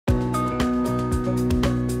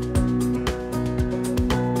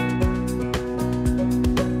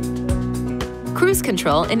Cruise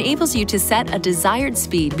control enables you to set a desired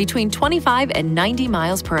speed between 25 and 90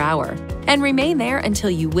 miles per hour and remain there until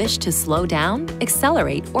you wish to slow down,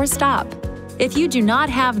 accelerate, or stop. If you do not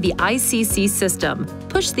have the ICC system,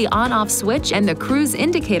 push the on-off switch and the cruise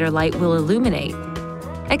indicator light will illuminate.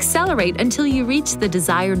 Accelerate until you reach the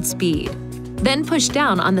desired speed. Then push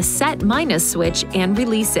down on the set minus switch and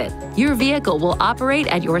release it. Your vehicle will operate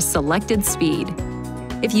at your selected speed.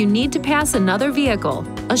 If you need to pass another vehicle,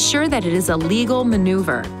 assure that it is a legal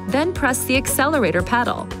maneuver, then press the accelerator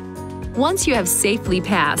pedal. Once you have safely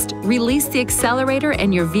passed, release the accelerator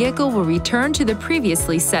and your vehicle will return to the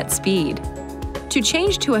previously set speed. To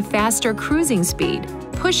change to a faster cruising speed,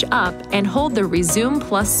 push up and hold the Resume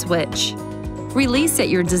Plus switch. Release at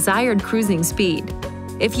your desired cruising speed.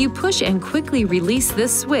 If you push and quickly release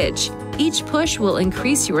this switch, each push will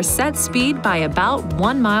increase your set speed by about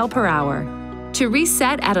 1 mile per hour. To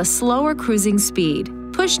reset at a slower cruising speed,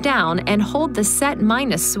 push down and hold the set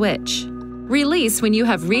minus switch. Release when you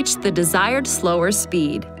have reached the desired slower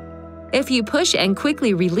speed. If you push and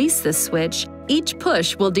quickly release this switch, each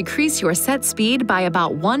push will decrease your set speed by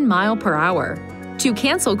about 1 mile per hour. To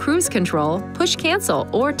cancel cruise control, push cancel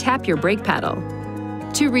or tap your brake pedal.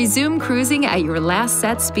 To resume cruising at your last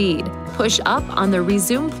set speed, push up on the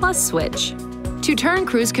Resume Plus switch. To turn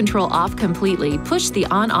cruise control off completely, push the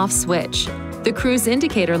on-off switch. The cruise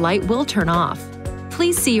indicator light will turn off.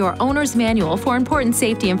 Please see your owner's manual for important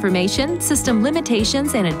safety information, system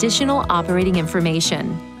limitations, and additional operating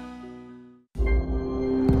information.